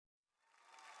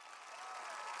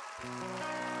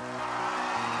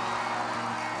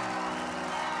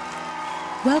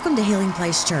Welcome to Healing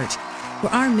Place Church,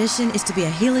 where our mission is to be a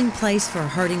healing place for a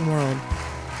hurting world.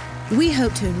 We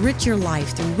hope to enrich your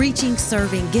life through reaching,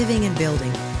 serving, giving, and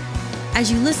building.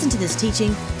 As you listen to this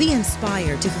teaching, be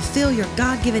inspired to fulfill your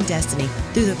God-given destiny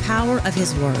through the power of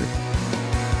His Word.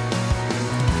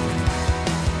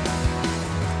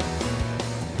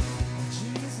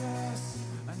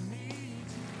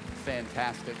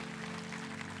 Fantastic.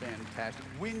 Fantastic.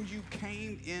 When you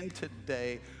came in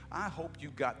today, I hope you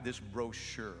got this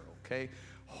brochure, okay?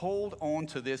 Hold on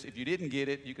to this. If you didn't get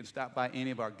it, you can stop by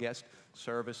any of our guest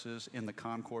services in the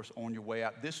concourse on your way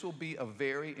out. This will be a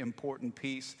very important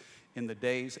piece in the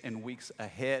days and weeks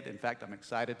ahead. In fact, I'm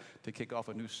excited to kick off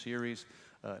a new series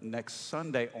next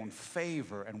Sunday on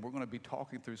favor, and we're going to be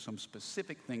talking through some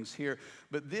specific things here.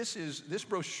 But this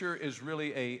brochure is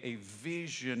really a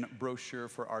vision brochure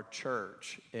for our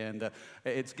church, and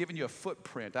it's giving you a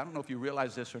footprint. I don't know if you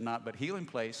realize this or not, but Healing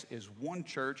Place is one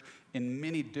church in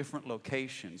many different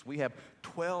locations. We have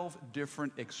 12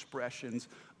 different expressions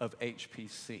of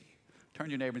HPC. Turn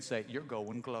to your neighbor and say, "You're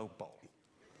going global."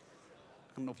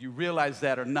 I don't know if you realize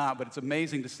that or not, but it's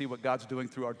amazing to see what God's doing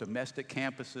through our domestic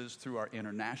campuses, through our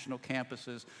international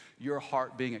campuses, your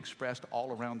heart being expressed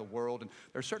all around the world. And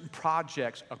there are certain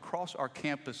projects across our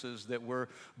campuses that we're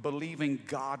believing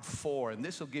God for. And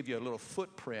this will give you a little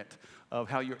footprint of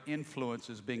how your influence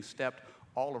is being stepped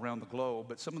all around the globe,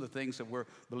 but some of the things that we're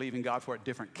believing God for at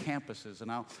different campuses.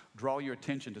 And I'll draw your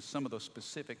attention to some of those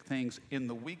specific things in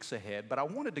the weeks ahead. But I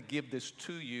wanted to give this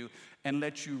to you and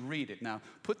let you read it. Now,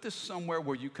 put this somewhere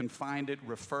where you can find it,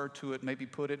 refer to it, maybe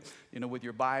put it, with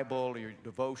your Bible or your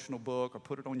devotional book, or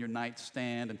put it on your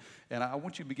nightstand. And I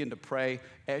want you to begin to pray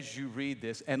as you read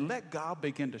this and let God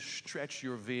begin to stretch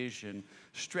your vision,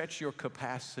 stretch your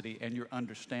capacity and your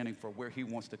understanding for where He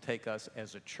wants to take us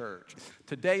as a church.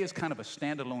 Today is kind of a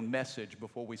standalone message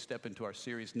before we step into our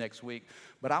series next week.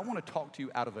 But I want to talk to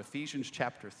you out of Ephesians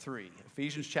chapter 3.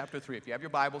 Ephesians chapter 3. If you have your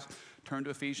Bibles, turn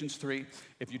to Ephesians 3.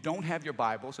 If you don't have your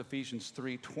Bibles, Ephesians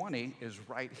 3:20 is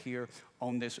right here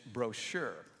on this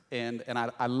brochure. And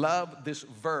I love this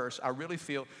verse. I really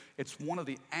feel it's one of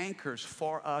the anchors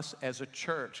for us as a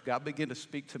church. God began to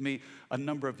speak to me a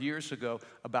number of years ago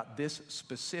about this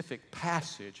specific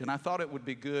passage. And I thought it would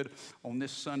be good on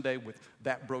this Sunday with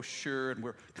that brochure, and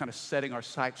we're kind of setting our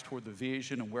sights toward the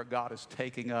vision and where God is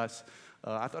taking us.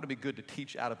 I thought it'd be good to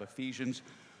teach out of Ephesians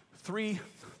 3,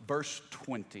 verse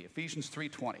 20. Ephesians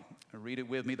 3:20. Read it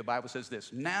with me. The Bible says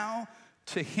this: "Now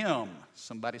to Him,"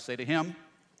 somebody say to Him.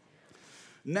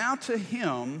 "Now to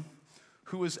Him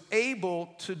who is able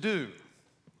to do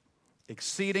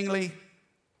exceedingly,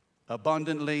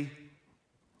 abundantly,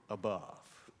 above."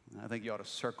 I think you ought to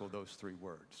circle those three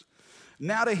words.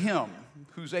 Now to Him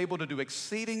who's able to do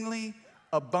exceedingly,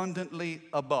 abundantly,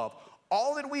 above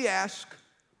all that we ask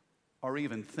or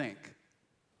even think,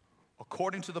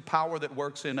 according to the power that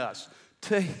works in us.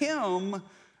 To Him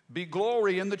be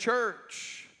glory in the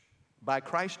church by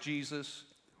Christ Jesus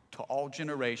to all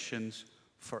generations,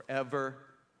 forever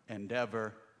and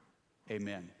ever.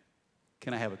 Amen.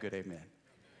 Can I have a good amen?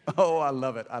 Oh, I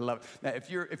love it. I love it. Now, if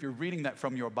you're reading that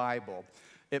from your Bible,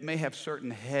 it may have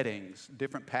certain headings.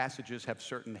 Different passages have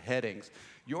certain headings.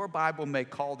 Your Bible may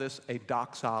call this a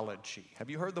doxology. Have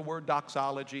you heard the word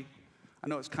doxology? I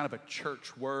know it's kind of a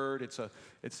church word.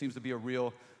 It seems to be a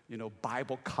real,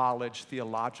 Bible college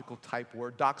theological type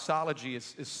word. Doxology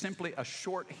is simply a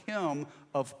short hymn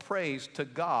of praise to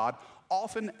God,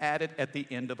 often added at the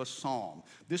end of a psalm.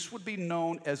 This would be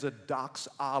known as a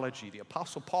doxology. The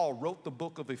Apostle Paul wrote the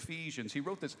book of Ephesians. He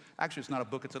wrote this, actually it's not a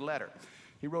book, it's a letter.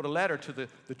 He wrote a letter to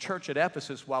the church at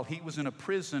Ephesus while he was in a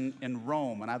prison in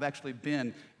Rome. And I've actually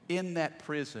been in that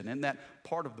prison, in that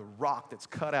part of the rock that's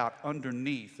cut out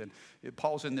underneath. And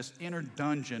Paul's in this inner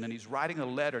dungeon, and he's writing a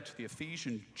letter to the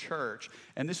Ephesian church.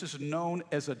 And this is known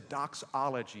as a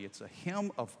doxology. It's a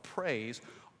hymn of praise,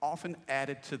 often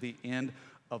added to the end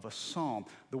of a psalm.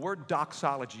 The word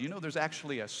doxology, there's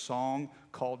actually a song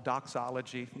called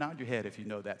Doxology. Nod your head if you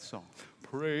know that song.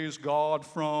 Praise God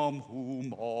from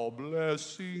whom all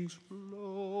blessings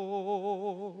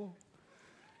flow.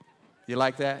 You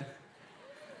like that?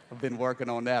 I've been working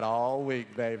on that all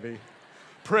week, baby.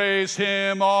 Praise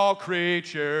Him, all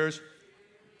creatures.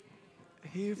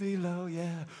 Here below,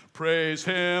 yeah. Praise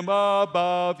Him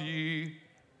above ye.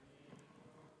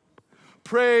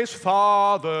 Praise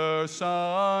Father,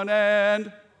 Son,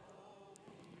 and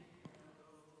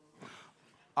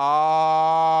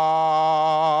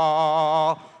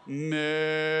Amen.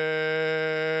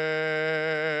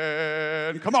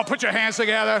 Come on, put your hands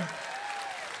together.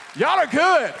 Y'all are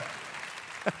good.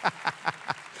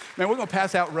 Man, we're going to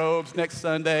pass out robes next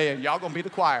Sunday, and y'all going to be the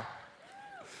choir.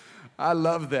 I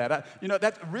love that.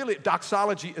 That really,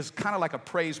 doxology is kind of like a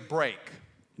praise break.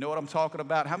 You know what I'm talking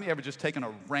about? How many ever just taken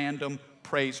a random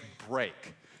praise break?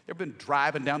 You ever been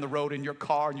driving down the road in your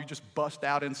car and you just bust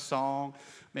out in song?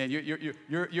 Man,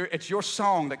 it's your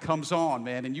song that comes on,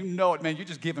 man, and you know it, man. You're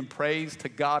just giving praise to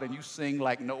God, and you sing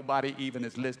like nobody even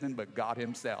is listening but God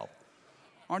himself.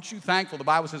 Aren't you thankful? The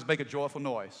Bible says make a joyful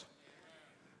noise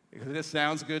because this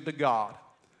sounds good to God.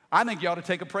 I think you ought to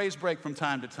take a praise break from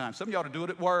time to time. Some of you ought to do it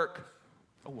at work.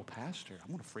 Oh, well, Pastor, I'm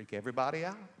going to freak everybody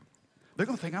out. They're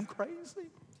going to think I'm crazy.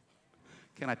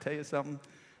 Can I tell you something?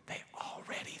 They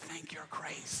already think you're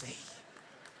crazy.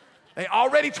 They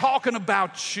already talking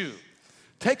about you.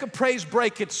 Take a praise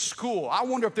break at school. I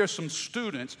wonder if there's some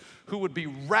students who would be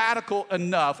radical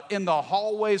enough in the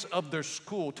hallways of their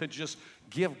school to just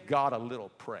give God a little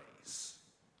praise.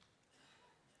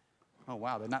 Oh,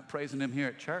 wow, they're not praising him here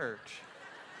at church.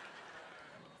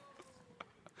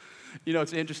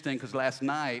 It's interesting because last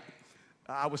night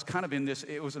I was kind of in this,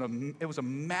 it was a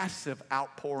massive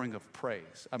outpouring of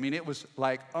praise. I mean, it was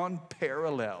like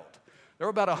unparalleled. There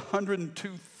were about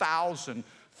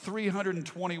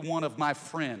 102,321 of my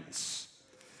friends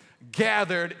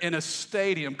gathered in a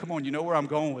stadium. Come on, you know where I'm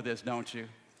going with this, don't you?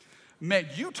 Man,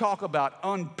 you talk about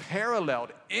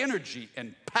unparalleled energy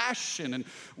and passion. And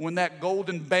when that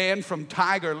golden band from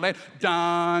Tiger land,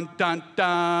 dun, dun,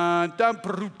 dun, dun,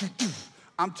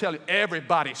 I'm telling you,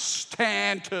 everybody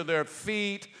stand to their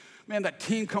feet. Man, that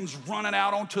team comes running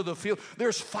out onto the field.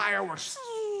 There's fireworks.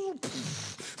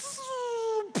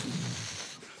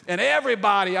 And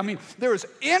everybody, there was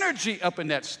energy up in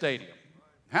that stadium.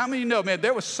 How many know, man,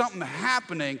 there was something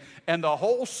happening and the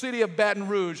whole city of Baton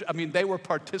Rouge, they were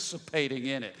participating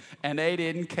in it and they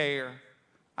didn't care.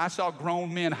 I saw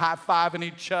grown men high-fiving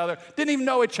each other, didn't even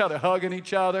know each other, hugging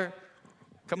each other.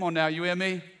 Come on now, you and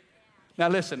me? Now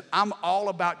listen, I'm all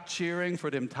about cheering for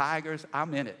them Tigers.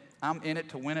 I'm in it. I'm in it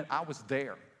to win it. I was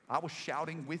there. I was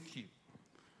shouting with you.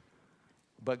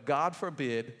 But God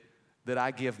forbid that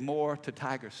I give more to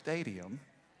Tiger Stadium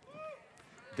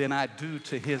than I do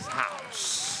to his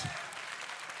house.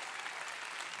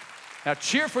 Now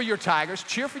cheer for your Tigers,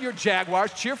 cheer for your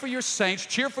Jaguars, cheer for your Saints,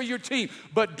 cheer for your team,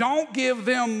 but don't give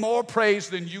them more praise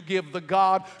than you give the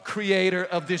God, creator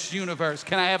of this universe.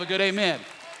 Can I have a good amen?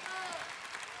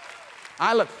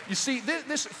 You see,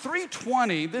 this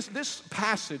 320, this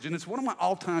passage, and it's one of my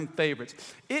all-time favorites,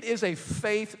 it is a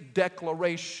faith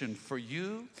declaration for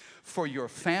you, for your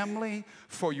family,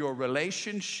 for your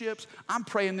relationships. I'm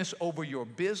praying this over your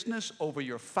business, over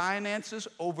your finances,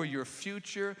 over your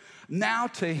future. Now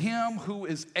to him who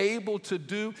is able to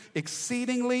do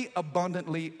exceedingly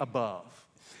abundantly above.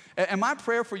 And my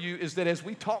prayer for you is that as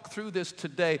we talk through this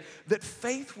today, that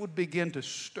faith would begin to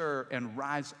stir and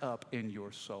rise up in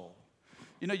your soul.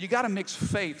 You got to mix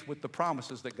faith with the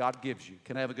promises that God gives you.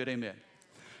 Can I have a good amen?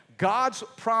 God's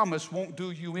promise won't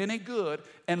do you any good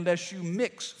unless you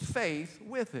mix faith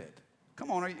with it.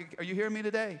 Come on, are you hearing me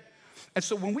today? And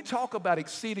so when we talk about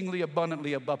exceedingly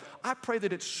abundantly above, I pray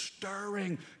that it's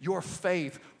stirring your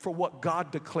faith for what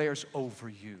God declares over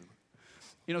you.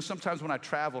 Sometimes when I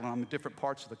travel and I'm in different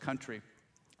parts of the country,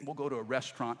 we'll go to a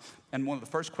restaurant, and one of the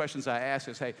first questions I ask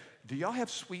is, hey, do y'all have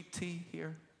sweet tea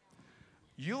here?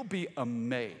 You'll be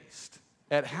amazed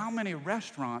at how many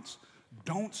restaurants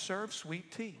don't serve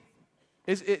sweet tea.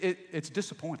 It's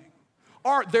disappointing.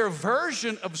 Or their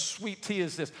version of sweet tea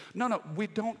is this. No, we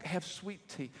don't have sweet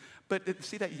tea. But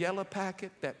see that yellow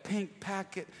packet, that pink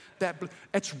packet, that blue,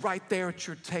 it's right there at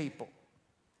your table.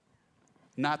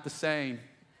 Not the same.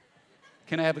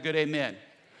 Can I have a good amen?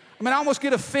 I almost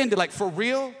get offended. Like, for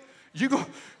real? You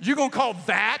gonna call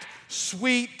that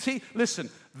sweet tea?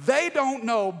 Listen, they don't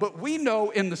know, but we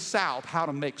know in the South how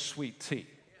to make sweet tea.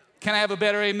 Can I have a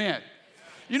better amen?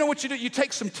 You know what you do? You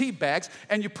take some tea bags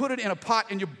and you put it in a pot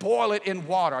and you boil it in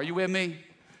water. Are you with me?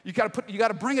 You got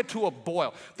to bring it to a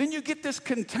boil. Then you get this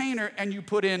container and you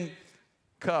put in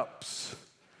cups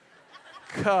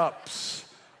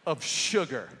of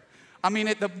sugar.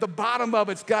 At the bottom of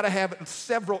it's got to have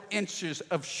several inches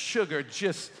of sugar.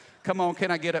 Just, come on,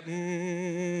 can I get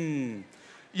it?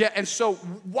 Yeah, and so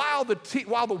while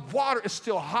the water is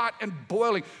still hot and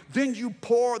boiling, then you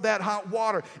pour that hot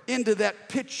water into that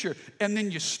pitcher and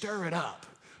then you stir it up.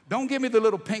 Don't give me the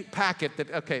little pink packet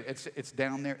that, okay, it's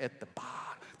down there at the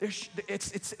bottom.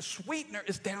 It's sweetener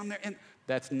is down there, and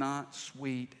that's not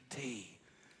sweet tea.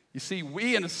 You see,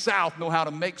 we in the South know how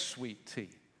to make sweet tea.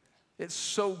 It's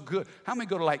so good. How many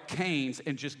go to like Cane's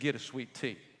and just get a sweet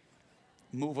tea?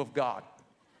 Move of God.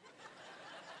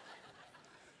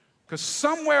 Because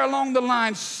somewhere along the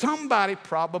line, somebody,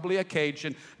 probably a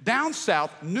Cajun, down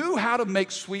south, knew how to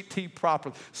make sweet tea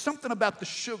properly. Something about the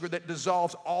sugar that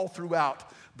dissolves all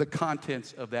throughout the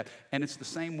contents of that. And it's the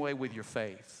same way with your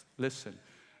faith. Listen,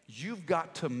 you've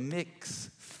got to mix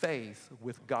faith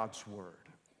with God's word.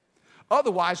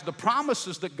 Otherwise, the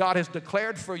promises that God has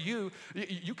declared for you,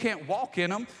 you can't walk in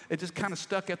them. It's just kind of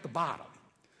stuck at the bottom.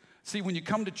 See, when you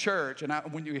come to church and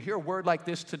when you hear a word like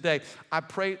this today, I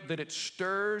pray that it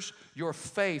stirs your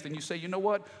faith. And you say, you know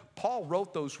what? Paul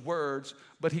wrote those words,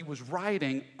 but he was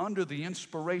writing under the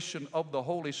inspiration of the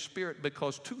Holy Spirit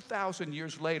because 2,000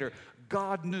 years later,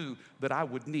 God knew that I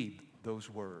would need those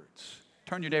words.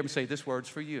 Turn your neighbor and say, this word's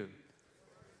for you.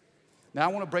 Now,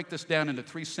 I want to break this down into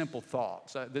three simple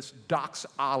thoughts. This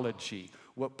doxology,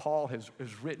 what Paul has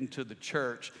written to the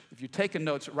church. If you're taking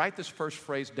notes, write this first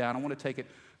phrase down. I want to take it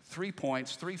 3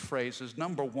 points, 3 phrases.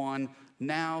 Number one,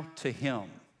 now to him.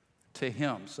 To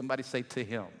him. Somebody say to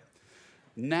him.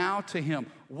 Now to him.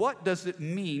 What does it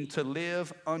mean to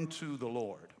live unto the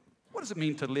Lord? What does it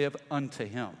mean to live unto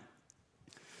him?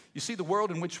 You see, the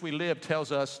world in which we live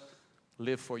tells us,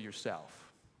 live for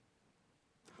yourself.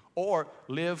 Or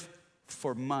live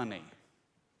for money,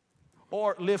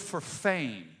 or live for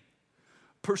fame,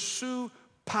 pursue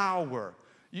power.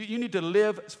 You need to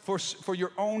live for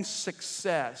your own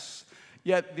success.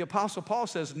 Yet the Apostle Paul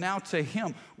says, now to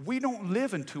him, we don't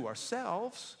live unto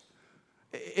ourselves.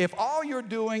 If all you're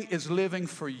doing is living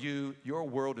for you, your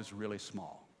world is really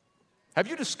small. Have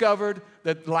you discovered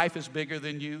that life is bigger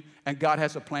than you and God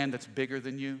has a plan that's bigger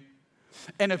than you?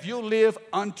 And if you'll live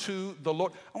unto the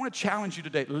Lord, I want to challenge you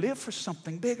today, live for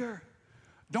something bigger.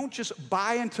 Don't just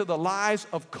buy into the lies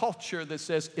of culture that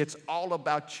says it's all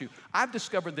about you. I've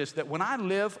discovered this, that when I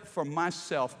live for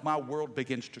myself, my world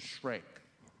begins to shrink.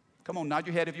 Come on, nod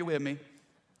your head if you're with me.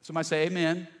 Somebody say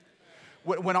amen.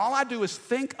 When all I do is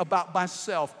think about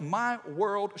myself, my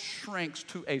world shrinks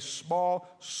to a small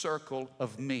circle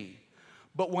of me.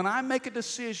 But when I make a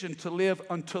decision to live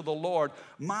unto the Lord,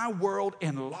 my world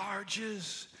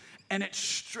enlarges and it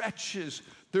stretches.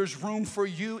 There's room for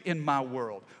you in my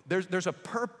world. There's a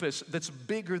purpose that's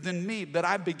bigger than me that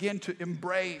I begin to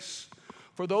embrace.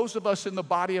 For those of us in the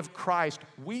body of Christ,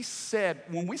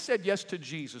 when we said yes to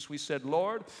Jesus, we said,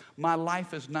 Lord, my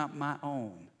life is not my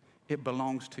own. It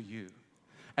belongs to you.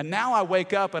 And now I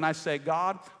wake up and I say,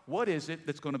 God, what is it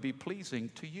that's going to be pleasing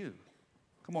to you?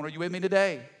 Come on, are you with me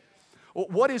today?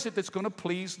 What is it that's going to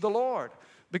please the Lord?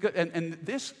 Because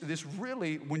this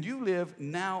really, when you live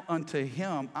now unto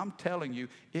him, I'm telling you,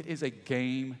 it is a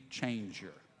game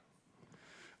changer.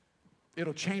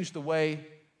 It'll change the way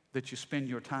that you spend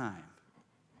your time.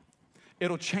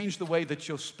 It'll change the way that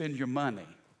you'll spend your money.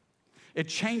 It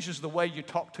changes the way you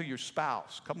talk to your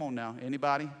spouse. Come on now,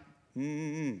 anybody?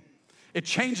 It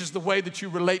changes the way that you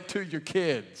relate to your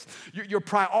kids. Your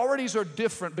priorities are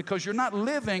different because you're not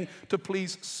living to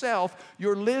please self.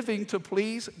 You're living to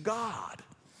please God.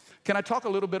 Can I talk a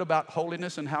little bit about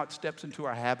holiness and how it steps into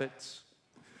our habits?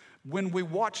 When we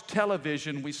watch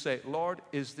television, we say, Lord,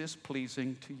 is this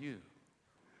pleasing to you?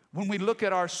 When we look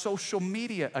at our social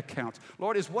media accounts,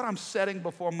 Lord, is what I'm setting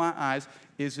before my eyes,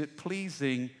 is it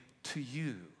pleasing to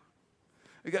you?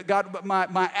 God,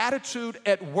 my attitude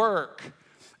at work,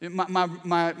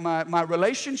 my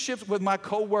relationships with my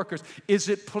coworkers, is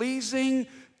it pleasing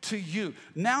to you?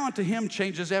 Now unto him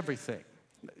changes everything.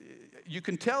 You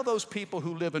can tell those people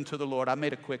who live unto the Lord, I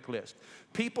made a quick list.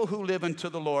 People who live unto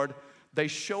the Lord, they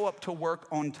show up to work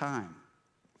on time.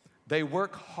 They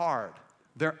work hard.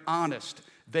 They're honest.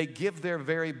 They give their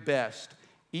very best,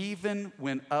 even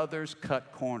when others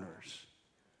cut corners.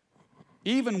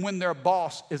 Even when their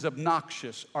boss is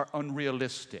obnoxious or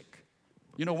unrealistic.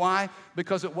 You know why?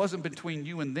 Because it wasn't between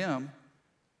you and them.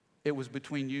 It was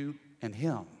between you and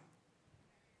him.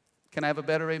 Can I have a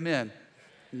better amen?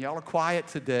 And y'all are quiet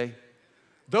today.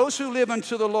 Those who live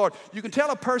unto the Lord, you can tell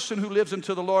a person who lives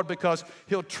unto the Lord because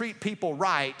he'll treat people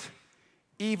right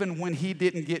even when he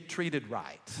didn't get treated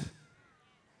right.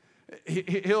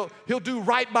 He'll do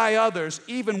right by others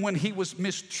even when he was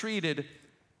mistreated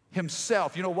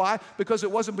himself. You know why? Because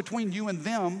it wasn't between you and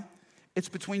them. It's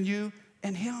between you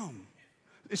and him.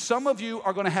 Some of you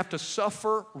are going to have to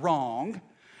suffer wrong,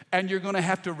 and you're going to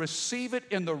have to receive it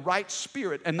in the right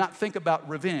spirit and not think about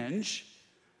revenge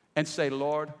and say,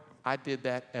 Lord, I did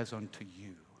that as unto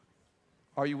you.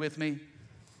 Are you with me?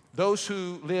 Those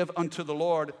who live unto the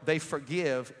Lord, they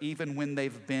forgive even when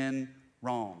they've been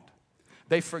wronged.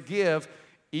 They forgive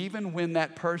even when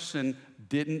that person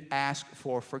didn't ask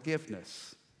for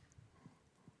forgiveness.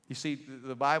 You see,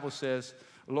 the Bible says,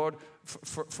 Lord,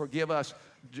 forgive us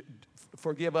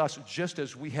just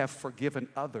as we have forgiven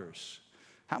others.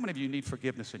 How many of you need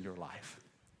forgiveness in your life?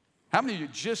 How many of you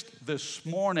just this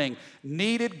morning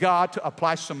needed God to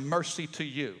apply some mercy to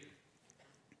you?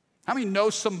 How many know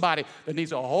somebody that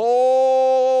needs a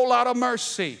whole lot of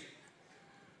mercy?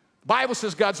 The Bible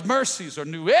says God's mercies are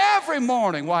new every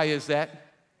morning. Why is that?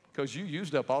 Because you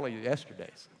used up all of your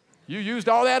yesterdays. You used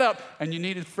all that up and you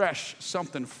needed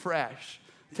something fresh.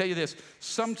 I'll tell you this,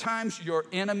 sometimes your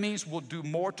enemies will do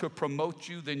more to promote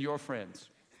you than your friends.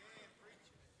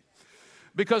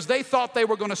 Because they thought they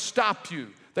were going to stop you.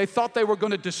 They thought they were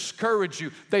going to discourage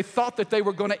you. They thought that they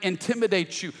were going to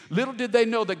intimidate you. Little did they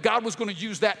know that God was going to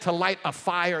use that to light a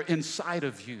fire inside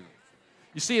of you.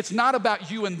 You see, it's not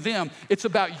about you and them. It's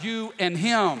about you and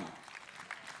Him.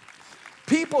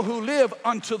 People who live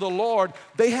unto the Lord,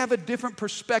 they have a different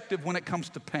perspective when it comes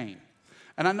to pain.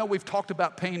 And I know we've talked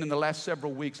about pain in the last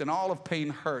several weeks, and all of pain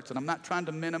hurts, and I'm not trying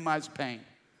to minimize pain.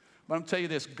 But I'm going to tell you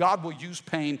this, God will use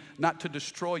pain not to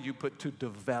destroy you, but to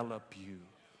develop you.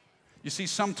 You see,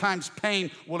 sometimes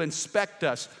pain will inspect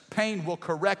us, pain will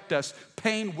correct us,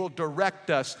 pain will direct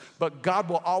us, but God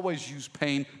will always use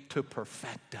pain to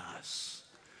perfect us.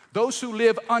 Those who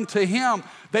live unto Him,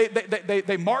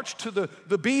 they march to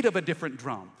the beat of a different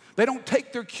drum. They don't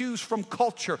take their cues from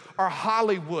culture or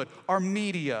Hollywood or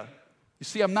media. You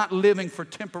see, I'm not living for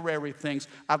temporary things.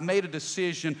 I've made a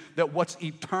decision that what's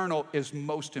eternal is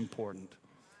most important.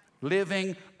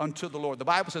 Living unto the Lord. The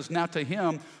Bible says, now to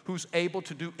Him who's able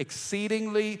to do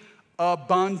exceedingly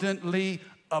abundantly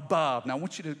above. Now I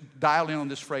want you to dial in on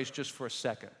this phrase just for a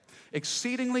second.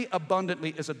 Exceedingly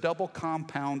abundantly is a double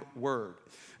compound word.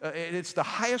 It's the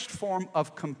highest form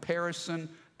of comparison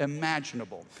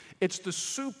imaginable. It's the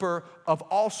super of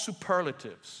all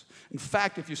superlatives. In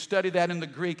fact, if you study that in the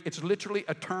Greek, it's literally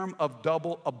a term of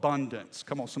double abundance.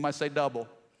 Come on, somebody say double.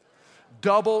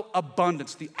 Double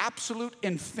abundance, the absolute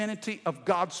infinity of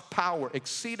God's power,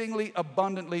 exceedingly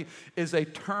abundantly is a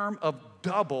term of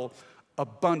double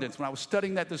abundance. When I was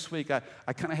studying that this week, I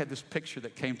kind of had this picture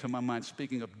that came to my mind,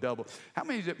 speaking of double. How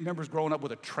many members growing up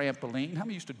with a trampoline? How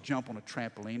many used to jump on a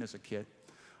trampoline as a kid?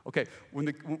 Okay, when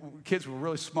the kids were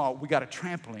really small, we got a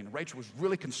trampoline. Rachel was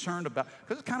really concerned about,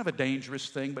 because it's kind of a dangerous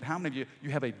thing, but how many of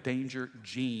you have a danger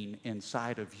gene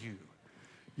inside of you?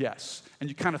 Yes, and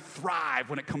you kind of thrive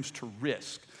when it comes to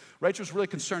risk. Rachel was really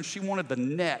concerned. She wanted the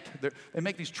net. They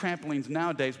make these trampolines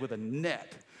nowadays with a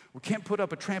net. We can't put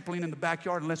up a trampoline in the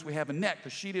backyard unless we have a net,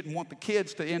 because she didn't want the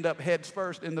kids to end up heads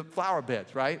first in the flower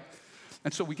beds, right?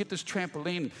 And so we get this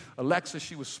trampoline. Alexa,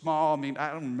 she was small. I mean,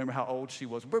 I don't remember how old she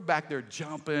was. We're back there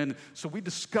jumping. So we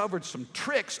discovered some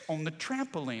tricks on the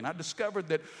trampoline. I discovered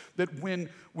that when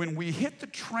we hit the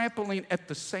trampoline at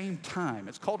the same time,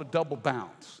 it's called a double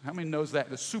bounce. How many knows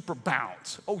that? The super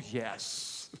bounce. Oh,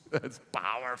 yes. That's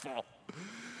powerful.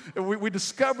 We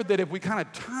discovered that if we kind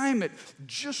of time it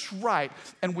just right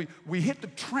and we hit the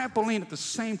trampoline at the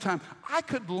same time, I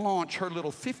could launch her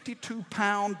little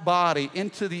 52-pound body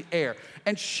into the air,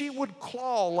 and she would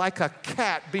claw like a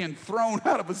cat being thrown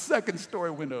out of a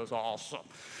second-story window. It was awesome.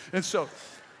 And so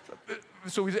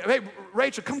we said, hey,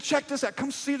 Rachel, come check this out. Come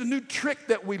see the new trick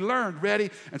that we learned. Ready?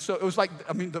 And so it was like,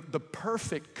 the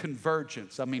perfect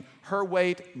convergence. Her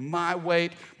weight, my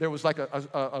weight. There was like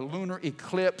a lunar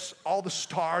eclipse. All the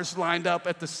stars lined up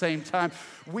at the same time.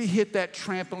 We hit that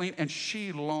trampoline, and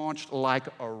she launched like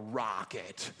a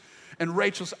rocket. And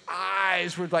Rachel's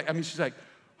eyes were like, she's like,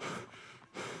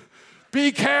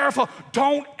 be careful.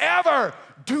 Don't ever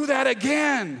do that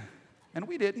again. And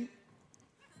we didn't.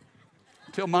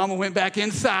 Until Mama went back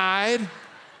inside.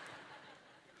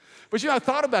 But I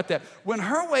thought about that. When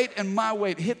her weight and my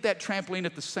weight hit that trampoline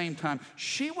at the same time,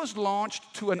 she was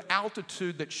launched to an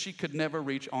altitude that she could never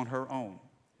reach on her own.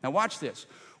 Now watch this.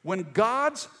 When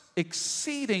God's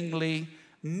exceedingly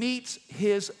meets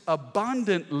His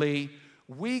abundantly,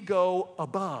 we go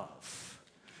above.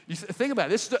 You think about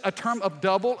it. This is a term of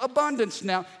double abundance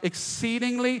now,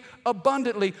 exceedingly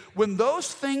abundantly. When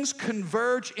those things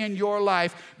converge in your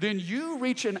life, then you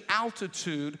reach an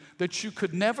altitude that you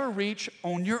could never reach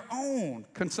on your own.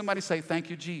 Can somebody say, thank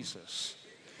you, Jesus?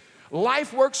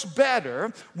 Life works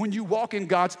better when you walk in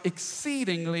God's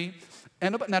exceedingly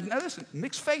and abundant. Now listen,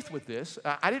 mix faith with this.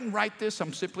 I didn't write this.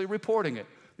 I'm simply reporting it.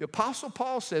 The Apostle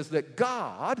Paul says that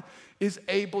God is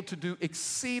able to do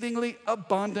exceedingly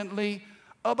abundantly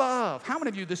above. How many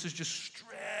of you, this is just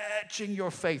stretching your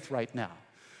faith right now?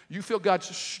 You feel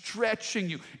God's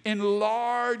stretching you,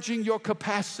 enlarging your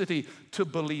capacity to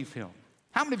believe Him.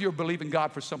 How many of you are believing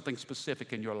God for something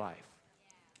specific in your life?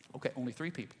 Okay, only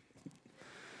 3 people.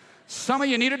 Some of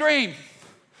you need a dream.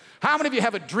 How many of you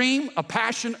have a dream, a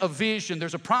passion, a vision?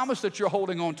 There's a promise that you're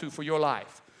holding on to for your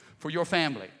life, for your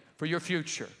family, for your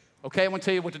future. Okay, I want to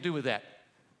tell you what to do with that.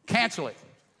 Cancel it.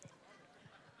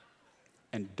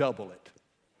 And double it.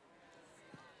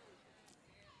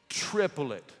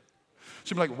 Triple it.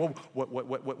 So you're like, whoa,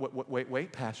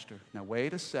 wait, Pastor. Now,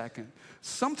 wait a second.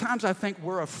 Sometimes I think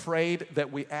we're afraid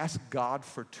that we ask God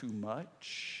for too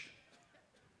much.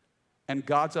 And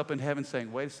God's up in heaven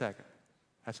saying, wait a second.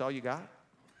 That's all you got?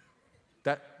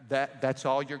 That's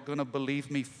all you're going to believe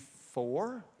me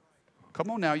for? Come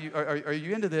on now. Are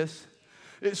you into this?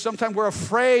 Sometimes we're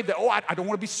afraid that, I don't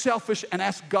want to be selfish and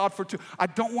ask God for I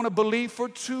don't want to believe for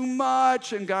too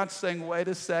much. And God's saying, wait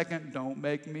a second. Don't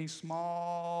make me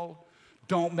small.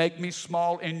 Don't make me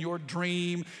small in your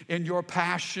dream, in your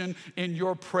passion, in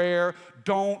your prayer.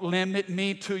 Don't limit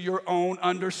me to your own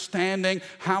understanding.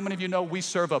 How many of you know we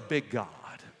serve a big God?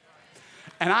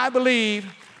 And I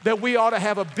believe that we ought to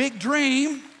have a big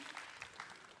dream.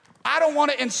 I don't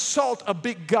want to insult a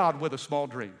big God with a small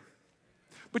dream.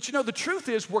 But you know, the truth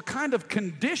is we're kind of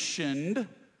conditioned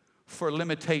for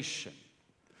limitation.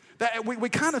 That we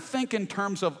kind of think in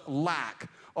terms of lack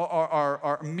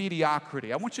or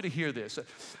mediocrity. I want you to hear this.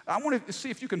 I want to see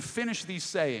if you can finish these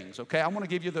sayings, okay? I want to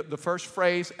give you the first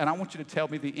phrase, and I want you to tell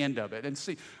me the end of it. And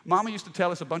see, Mama used to tell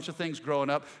us a bunch of things growing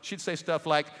up. She'd say stuff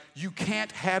like, you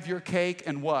can't have your cake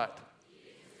and what?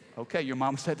 Okay, your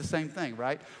mom said the same thing,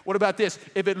 right? What about this?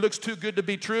 If it looks too good to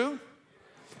be true?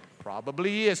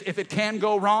 Probably is. If it can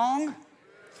go wrong?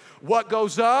 What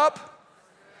goes up?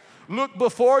 Look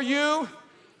before you.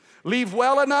 Leave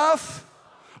well enough.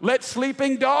 Let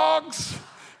sleeping dogs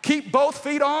keep both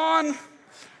feet on.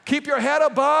 Keep your head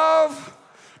above.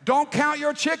 Don't count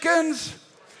your chickens.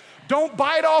 Don't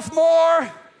bite off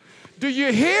more. Do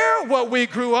you hear what we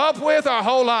grew up with our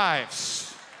whole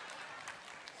lives?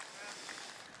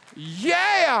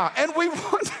 Yeah, and we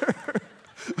wonder,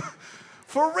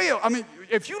 for real. I mean,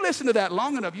 if you listen to that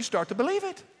long enough, you start to believe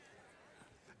it.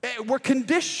 We're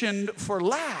conditioned for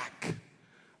lack.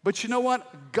 But you know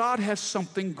what? God has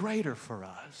something greater for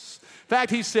us. In fact,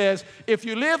 he says, if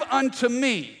you live unto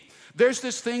me, there's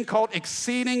this thing called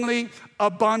exceedingly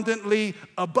abundantly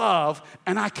above,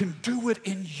 and I can do it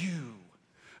in you.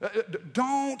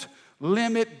 Don't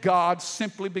limit God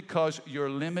simply because you're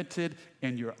limited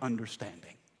in your understanding.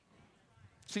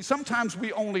 See, sometimes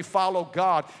we only follow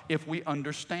God if we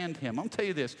understand him. I'm going to tell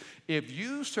you this. If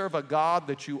you serve a God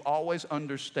that you always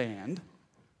understand,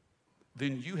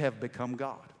 then you have become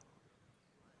God.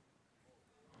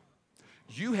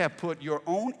 You have put your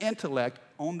own intellect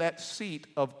on that seat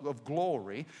of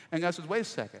glory. And God says, wait a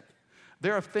second.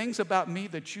 There are things about me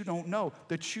that you don't know,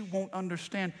 that you won't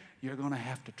understand. You're going to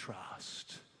have to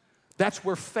trust. That's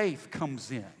where faith comes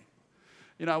in.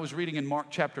 You know, I was reading in Mark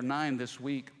chapter 9 this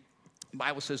week. The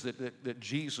Bible says that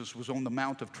Jesus was on the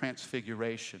Mount of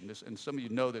Transfiguration. And some of you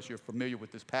know this. You're familiar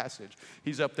with this passage.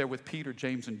 He's up there with Peter,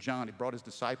 James, and John. He brought his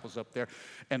disciples up there.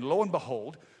 And lo and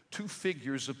behold, two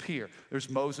figures appear. There's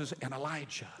Moses and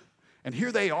Elijah. And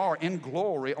here they are in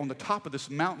glory on the top of this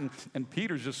mountain. And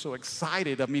Peter's just so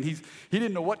excited. I mean, he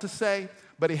didn't know what to say,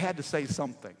 but he had to say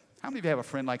something. How many of you have a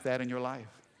friend like that in your life?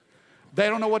 They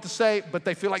don't know what to say, but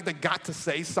they feel like they got to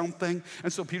say something.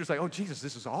 And so Peter's like, oh, Jesus,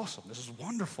 this is awesome. This is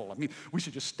wonderful. I mean, we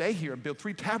should just stay here and build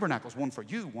 3 tabernacles, one for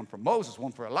you, one for Moses,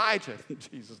 one for Elijah. And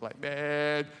Jesus is like,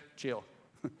 man, chill.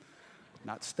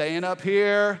 Not staying up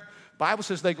here. Bible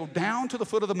says they go down to the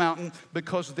foot of the mountain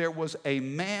because there was a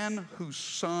man whose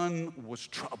son was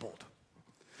troubled.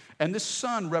 And this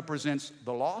son represents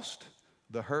the lost,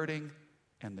 the hurting,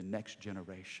 and the next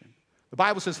generation. The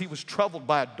Bible says he was troubled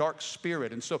by a dark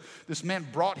spirit. And so this man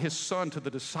brought his son to the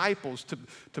disciples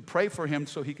to pray for him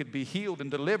so he could be healed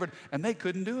and delivered, and they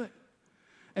couldn't do it.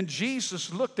 And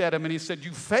Jesus looked at him and he said,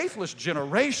 you faithless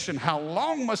generation, how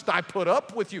long must I put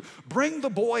up with you? Bring the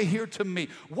boy here to me.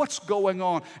 What's going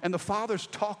on? And the father's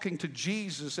talking to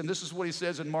Jesus, and this is what he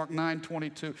says in Mark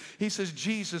 9:22. He says,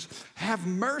 Jesus, have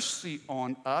mercy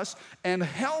on us and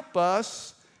help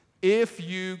us if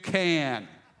you can.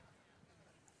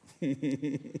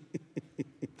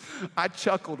 I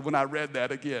chuckled when I read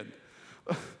that again.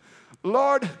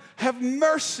 Lord, have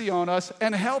mercy on us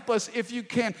and help us if you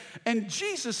can. And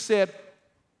Jesus said,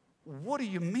 what do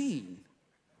you mean?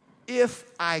 If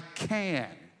I can.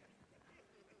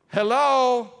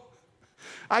 Hello?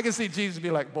 I can see Jesus be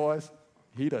like, boys,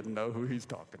 he doesn't know who he's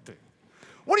talking to.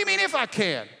 What do you mean if I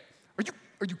can?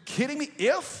 Are you kidding me?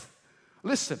 If?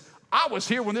 Listen, I was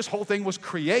here when this whole thing was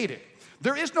created.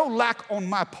 There is no lack on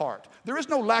my part. There is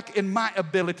no lack in my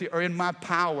ability or in my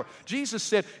power. Jesus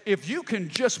said, if you can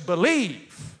just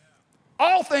believe,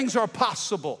 all things are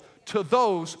possible to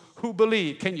those who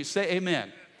believe. Can you say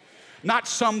amen? Not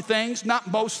some things,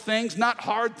 not most things, not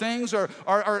hard things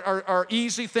or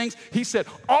easy things. He said,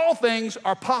 all things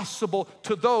are possible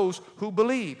to those who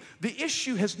believe. The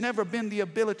issue has never been the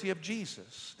ability of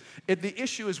Jesus. The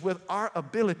issue is with our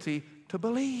ability to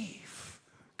believe.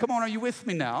 Come on, are you with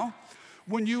me now?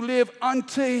 When you live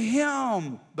unto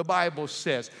him, the Bible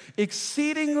says,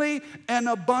 exceedingly and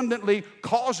abundantly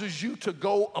causes you to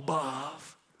go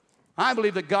above. I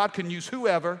believe that God can use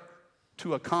whoever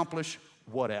to accomplish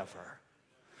whatever.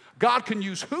 God can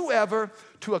use whoever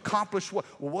to accomplish what?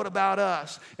 Well, what about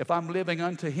us? If I'm living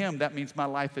unto him, that means my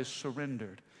life is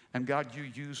surrendered. And God, you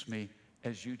use me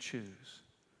as you choose.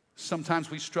 Sometimes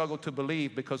we struggle to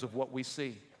believe because of what we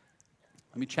see.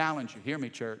 Let me challenge you. Hear me,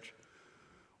 church.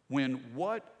 When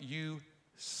what you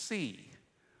see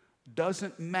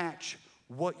doesn't match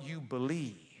what you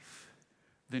believe,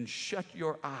 then shut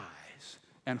your eyes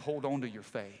and hold on to your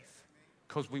faith,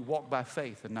 because we walk by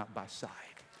faith and not by sight.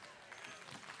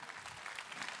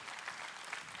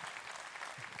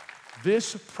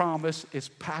 This promise is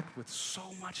packed with so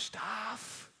much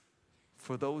stuff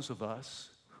for those of us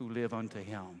who live unto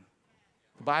him.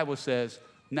 The Bible says,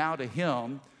 now to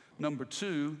him, number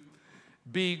 2,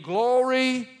 be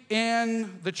glory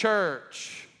in the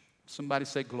church. Somebody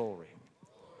say glory.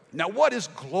 Now, what is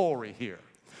glory here?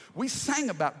 We sang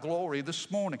about glory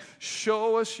this morning.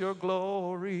 Show us your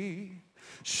glory.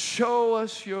 Show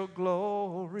us your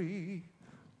glory.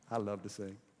 I love to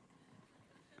sing.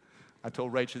 I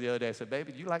told Rachel the other day, I said,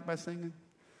 baby, do you like my singing?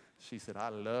 She said, I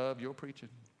love your preaching.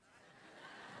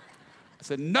 I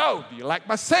said, no, do you like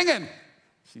my singing?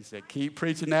 She said, keep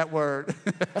preaching that word.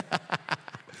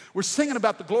 We're singing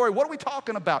about the glory. What are we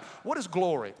talking about? What is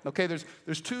glory? Okay,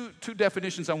 there's two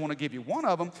definitions I want to give you. One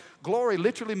of them, glory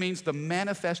literally means the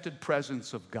manifested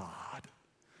presence of God.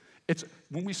 It's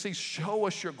when we say, show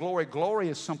us your glory, glory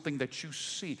is something that you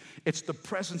see. It's the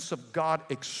presence of God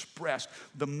expressed,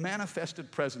 the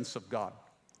manifested presence of God.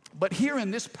 But here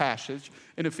in this passage,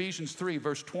 in Ephesians 3,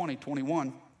 verse 20,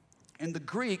 21, in the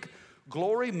Greek,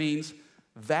 glory means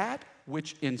that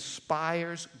which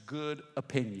inspires good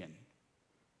opinion.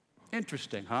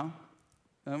 Interesting, huh?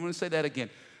 I'm going to say that again.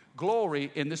 Glory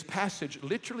in this passage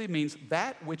literally means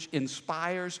that which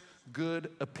inspires good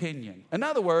opinion. In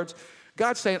other words,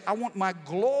 God's saying, I want my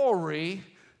glory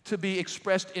to be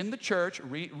expressed in the church.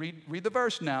 Read the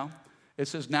verse now. It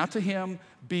says, now to him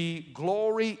be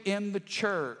glory in the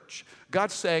church.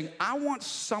 God's saying, I want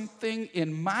something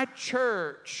in my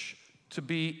church to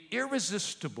be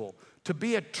irresistible, to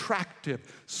be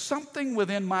attractive, something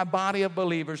within my body of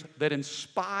believers that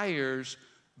inspires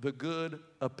the good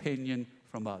opinion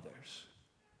from others.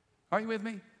 Are you with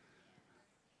me?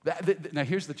 Now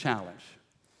here's the challenge.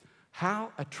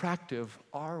 How attractive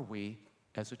are we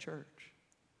as a church?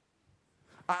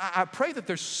 I pray that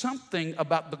there's something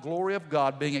about the glory of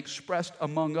God being expressed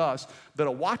among us that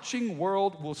a watching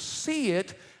world will see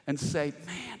it and say,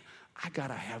 man, I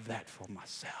gotta have that for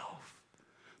myself.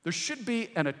 There should be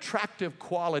an attractive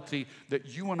quality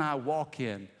that you and I walk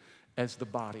in as the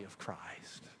body of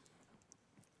Christ.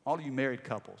 All of you married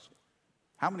couples,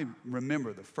 how many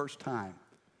remember the first time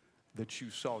that you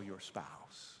saw your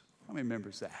spouse? How many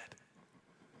remembers that?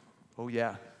 Oh, yeah.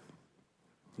 I'll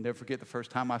never forget the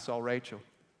first time I saw Rachel.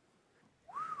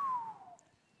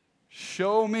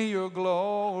 Show me your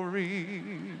glory.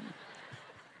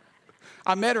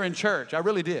 I met her in church. I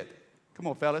really did. Come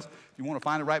on, fellas. If you want to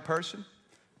find the right person,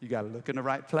 you got to look in the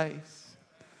right place.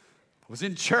 I was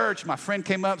in church. My friend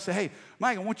came up and said, hey,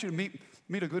 Mike, I want you to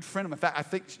meet a good friend of mine. In fact, I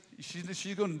think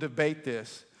she's going to debate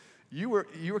this. You were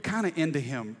kind of into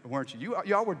him, weren't you?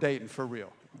 Y'all were dating for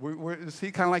real. Was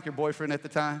he kind of like your boyfriend at the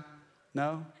time?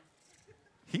 No?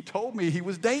 He told me he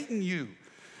was dating you.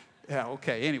 Yeah,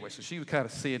 okay. Anyway, so she was kind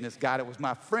of seeing this guy that was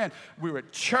my friend. We were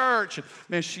at church, and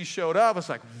man, she showed up. I was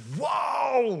like,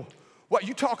 whoa! What,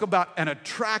 you talk about an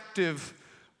attractive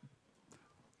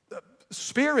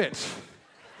spirit.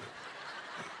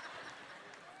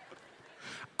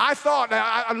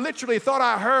 I literally thought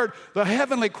I heard the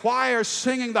heavenly choir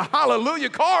singing the hallelujah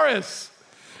chorus.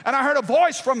 And I heard a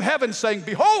voice from heaven saying,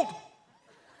 behold,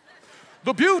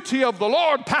 the beauty of the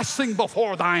Lord passing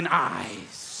before thine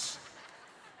eyes.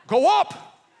 Go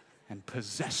up and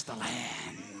possess the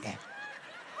land.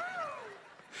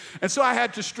 And so I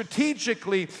had to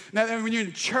strategically, now when you're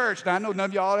in church, now I know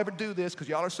none of y'all ever do this because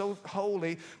y'all are so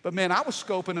holy, but man, I was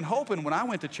scoping and hoping when I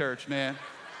went to church, man.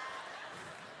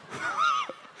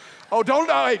 Oh,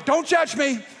 don't judge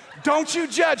me. Don't you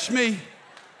judge me.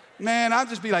 Man, I'll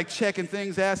just be like checking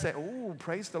things out. Say, oh,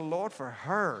 praise the Lord for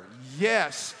her.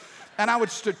 Yes. And I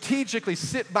would strategically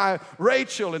sit by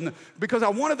Rachel because I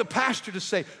wanted the pastor to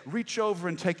say, reach over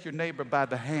and take your neighbor by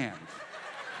the hand.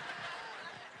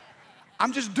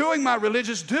 I'm just doing my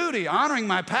religious duty, honoring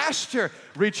my pastor.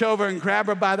 Reach over and grab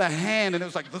her by the hand. And it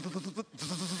was like,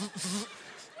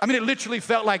 I mean, it literally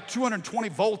felt like 220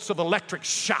 volts of electric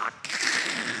shock.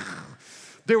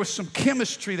 There was some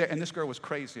chemistry there. And this girl was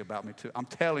crazy about me, too. I'm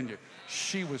telling you,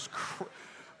 she was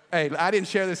Hey, I didn't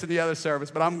share this in the other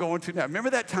service, but I'm going to now. Remember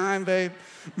that time, babe?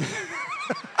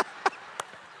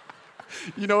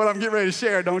 You know what I'm getting ready to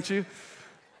share, don't you?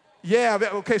 Yeah,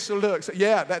 okay, so look,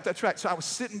 that's right. So I was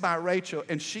sitting by Rachel,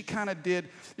 and she kind of did,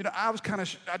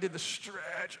 I did the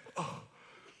stretch. Oh,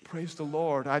 praise the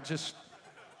Lord.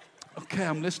 Okay,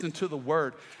 I'm listening to the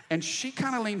word. And she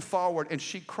kind of leaned forward, and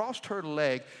she crossed her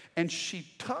leg, and she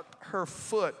tucked her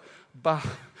foot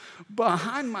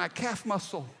behind my calf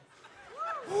muscle.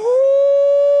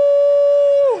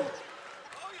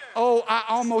 Oh, I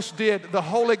almost did the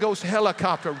Holy Ghost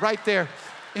helicopter right there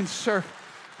in Sir.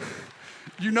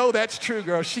 You know that's true,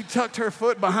 girl. She tucked her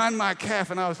foot behind my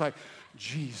calf, and I was like,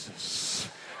 Jesus.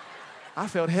 I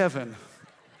felt heaven.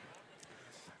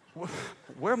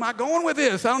 Where am I going with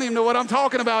this? I don't even know what I'm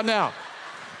talking about now.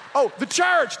 Oh, the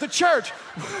church.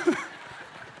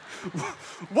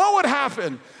 What would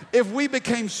happen if we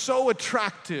became so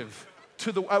attractive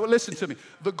to listen to me.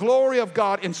 The glory of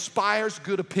God inspires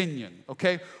good opinion,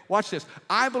 okay? Watch this.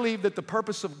 I believe that the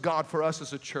purpose of God for us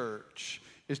as a church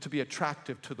is to be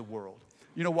attractive to the world.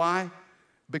 You know why?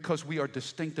 Because we are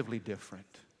distinctively different.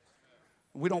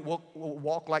 We don't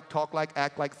walk like, talk like,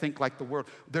 act like, think like the world.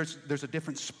 There's a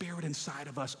different spirit inside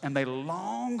of us, and they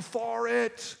long for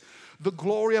it. The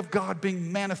glory of God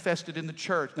being manifested in the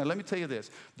church. Now, let me tell you this.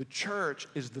 The church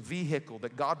is the vehicle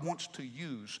that God wants to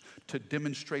use to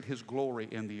demonstrate His glory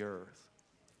in the earth.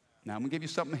 Now, I'm going to give you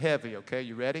something heavy, okay?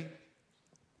 You ready?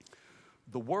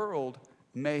 The world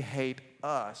may hate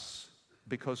us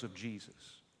because of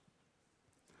Jesus.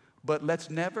 But let's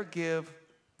never give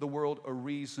the world a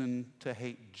reason to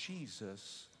hate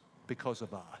Jesus because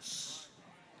of us.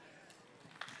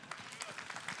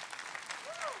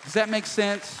 Does that make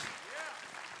sense?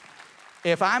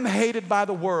 If I'm hated by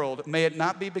the world, may it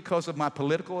not be because of my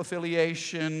political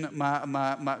affiliation,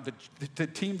 the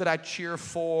team that I cheer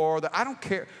for, I don't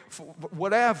care,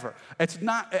 whatever. It's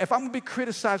not. If I'm going to be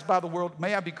criticized by the world,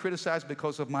 may I be criticized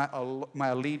because of my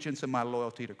allegiance and my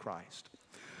loyalty to Christ.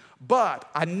 But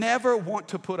I never want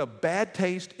to put a bad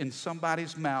taste in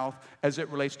somebody's mouth as it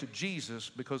relates to Jesus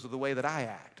because of the way that I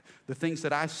act, the things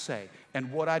that I say,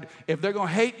 and what I do. If they're going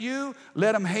to hate you,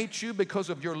 let them hate you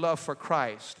because of your love for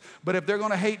Christ. But if they're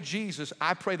going to hate Jesus,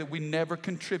 I pray that we never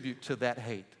contribute to that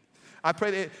hate. I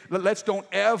pray that let's don't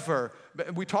ever,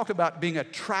 we talked about being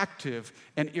attractive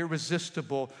and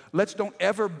irresistible. Let's don't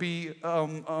ever be,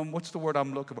 what's the word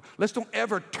I'm looking for? Let's don't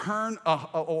ever turn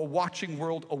a watching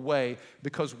world away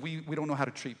because we don't know how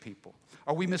to treat people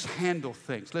or we mishandle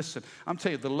things. Listen, I'm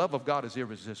telling you, the love of God is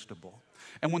irresistible.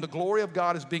 And when the glory of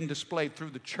God is being displayed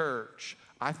through the church,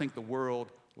 I think the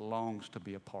world longs to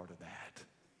be a part of that.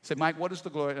 Say, Mike, what is the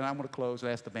glory? And I'm going to close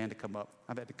and ask the band to come up.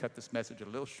 I've had to cut this message a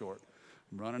little short.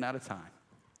 I'm running out of time.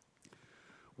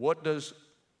 What does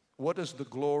the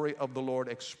glory of the Lord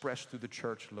expressed through the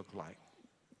church look like?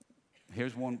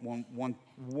 Here's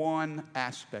one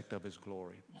aspect of His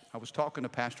glory. I was talking to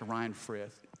Pastor Ryan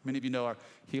Frith. Many of you know our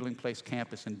Healing Place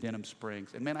campus in Denham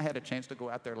Springs. And man, I had a chance to go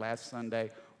out there last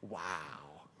Sunday.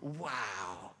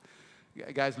 Wow.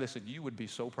 Guys, listen, you would be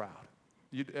so proud.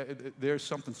 There's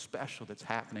something special that's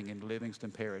happening in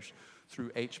Livingston Parish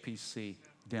through HPC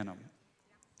Denham.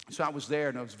 So I was there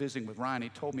and I was visiting with Ryan. He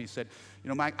told me, he said,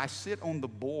 Mike, I sit on the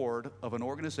board of an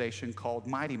organization called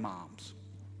Mighty Moms.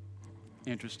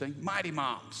 Interesting. Mighty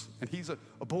Moms. And he's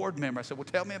a board member. I said, well,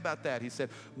 tell me about that. He said,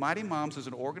 Mighty Moms is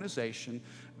an organization,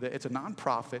 it's a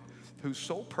nonprofit whose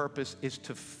sole purpose is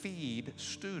to feed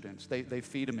students. They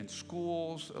feed them in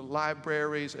schools,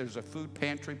 libraries. There's a food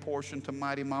pantry portion to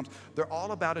Mighty Moms. They're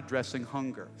all about addressing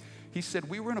hunger. He said,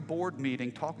 we were in a board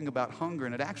meeting talking about hunger,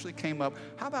 and it actually came up,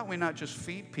 how about we not just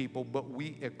feed people, but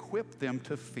we equip them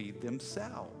to feed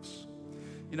themselves?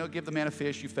 Give the man a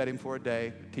fish, you fed him for a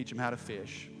day, teach him how to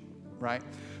fish, right?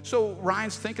 So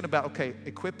Ryan's thinking about, okay,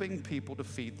 equipping people to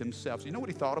feed themselves. You know what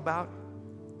he thought about?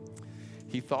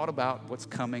 He thought about what's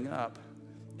coming up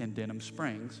in Denham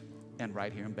Springs and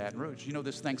right here in Baton Rouge.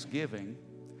 This Thanksgiving,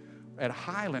 at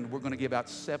Highland, we're going to give out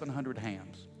 700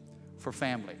 hams for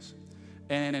families.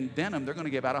 And in Denham, they're going to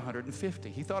give out 150.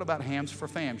 He thought about Hams for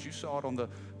Fams. You saw it on the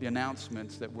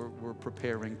announcements that we're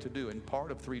preparing to do. And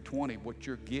part of 320, what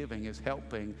you're giving is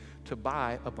helping to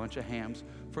buy a bunch of hams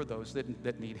for those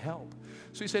that need help.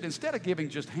 So he said, instead of giving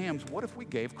just hams, what if we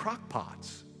gave crock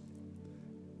pots?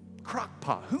 Crock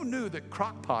pot. Who knew that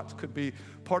crock pots could be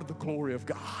part of the glory of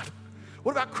God?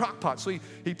 What about crock pots? So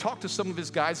he talked to some of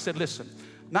his guys, said, listen,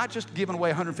 not just giving away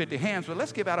 150 hams, but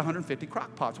let's give out 150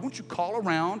 crock pots. Won't you call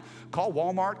around, call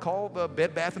Walmart, call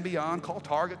Bed Bath & Beyond, call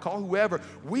Target, call whoever.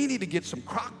 We need to get some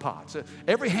crock pots.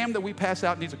 Every ham that we pass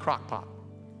out needs a crock pot.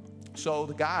 So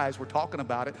the guys were talking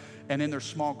about it, and in their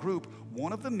small group,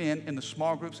 one of the men in the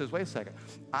small group says, wait a second,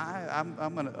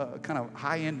 I'm a kind of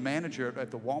high-end manager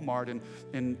at the Walmart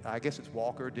in I guess it's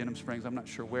Walker, Denham Springs, I'm not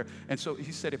sure where. And so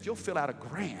he said, if you'll fill out a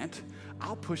grant,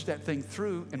 I'll push that thing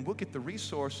through, and we'll get the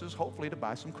resources, hopefully, to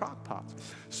buy some crock pots.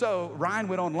 So Ryan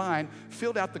went online,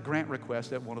 filled out the grant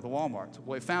request at one of the Walmarts.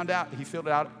 Well, he found out he filled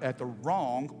it out at the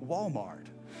wrong Walmart.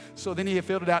 So then he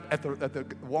filled it out at the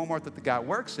Walmart that the guy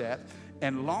works at,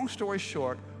 and long story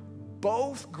short,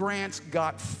 both grants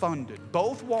got funded.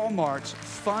 Both Walmarts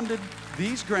funded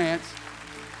these grants,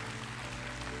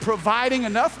 providing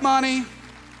enough money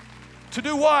to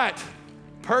do what?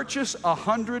 Purchase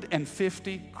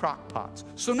 150 crock pots.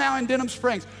 So now in Denham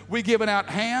Springs, we're giving out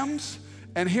hams,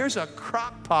 and here's a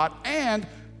crock pot and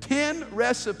 10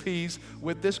 recipes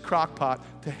with this crock pot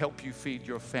to help you feed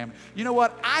your family. You know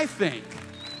what? I think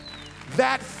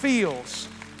that feels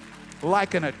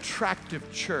like an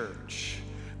attractive church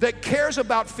that cares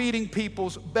about feeding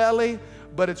people's belly,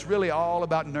 but it's really all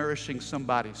about nourishing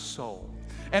somebody's soul.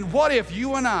 And what if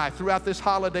you and I, throughout this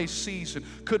holiday season,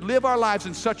 could live our lives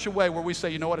in such a way where we say,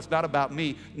 you know what, it's not about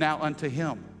me, now unto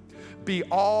Him. Be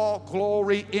all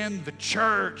glory in the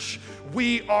church.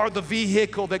 We are the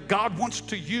vehicle that God wants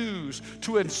to use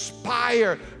to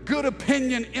inspire good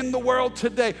opinion in the world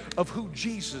today of who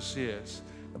Jesus is.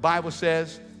 The Bible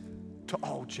says, to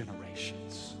all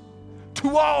generations.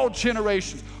 To all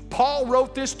generations. Paul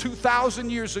wrote this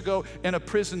 2,000 years ago in a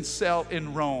prison cell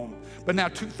in Rome. But now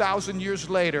 2,000 years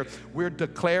later, we're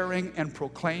declaring and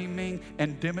proclaiming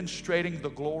and demonstrating the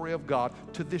glory of God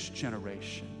to this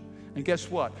generation. And guess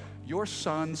what? Your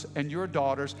sons and your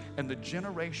daughters and the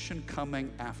generation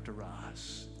coming after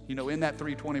us. You know, in that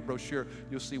 320 brochure,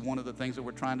 you'll see one of the things that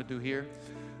we're trying to do here.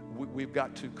 We've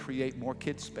got to create more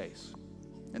kid space.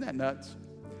 Isn't that nuts?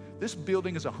 This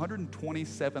building is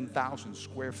 127,000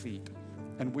 square feet,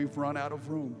 and we've run out of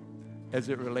room as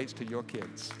it relates to your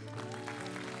kids.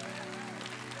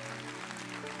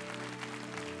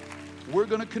 We're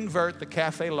going to convert the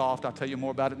cafe loft. I'll tell you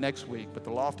more about it next week. But the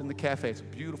loft and the cafe is a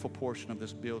beautiful portion of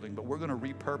this building. But we're going to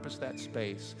repurpose that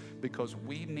space because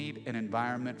we need an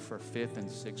environment for 5th and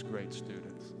 6th grade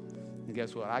students. And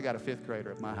guess what? I got a 5th grader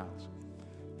at my house.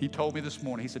 He told me this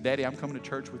morning, he said, Daddy, I'm coming to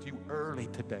church with you early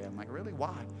today. I'm like, really?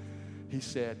 Why? He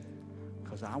said,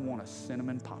 because I want a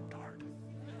cinnamon Pop-Tart.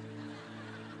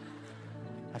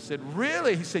 I said,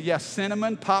 really? He said, yeah,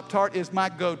 cinnamon Pop-Tart is my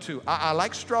go-to. I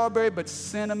like strawberry, but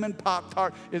cinnamon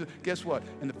Pop-Tart is, guess what?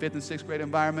 In the 5th and 6th grade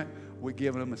environment, we're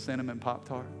giving them a cinnamon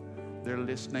Pop-Tart. They're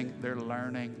listening, they're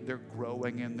learning, they're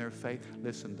growing in their faith.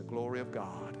 Listen, the glory of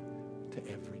God to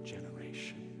every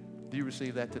generation. Do you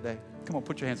receive that today? Come on,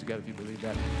 put your hands together if you believe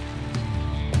that.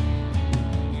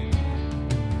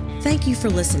 Thank you for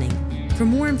listening. For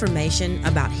more information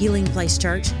about Healing Place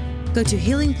Church, go to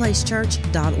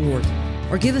healingplacechurch.org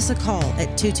or give us a call at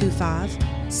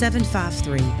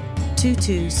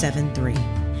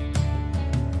 225-753-2273.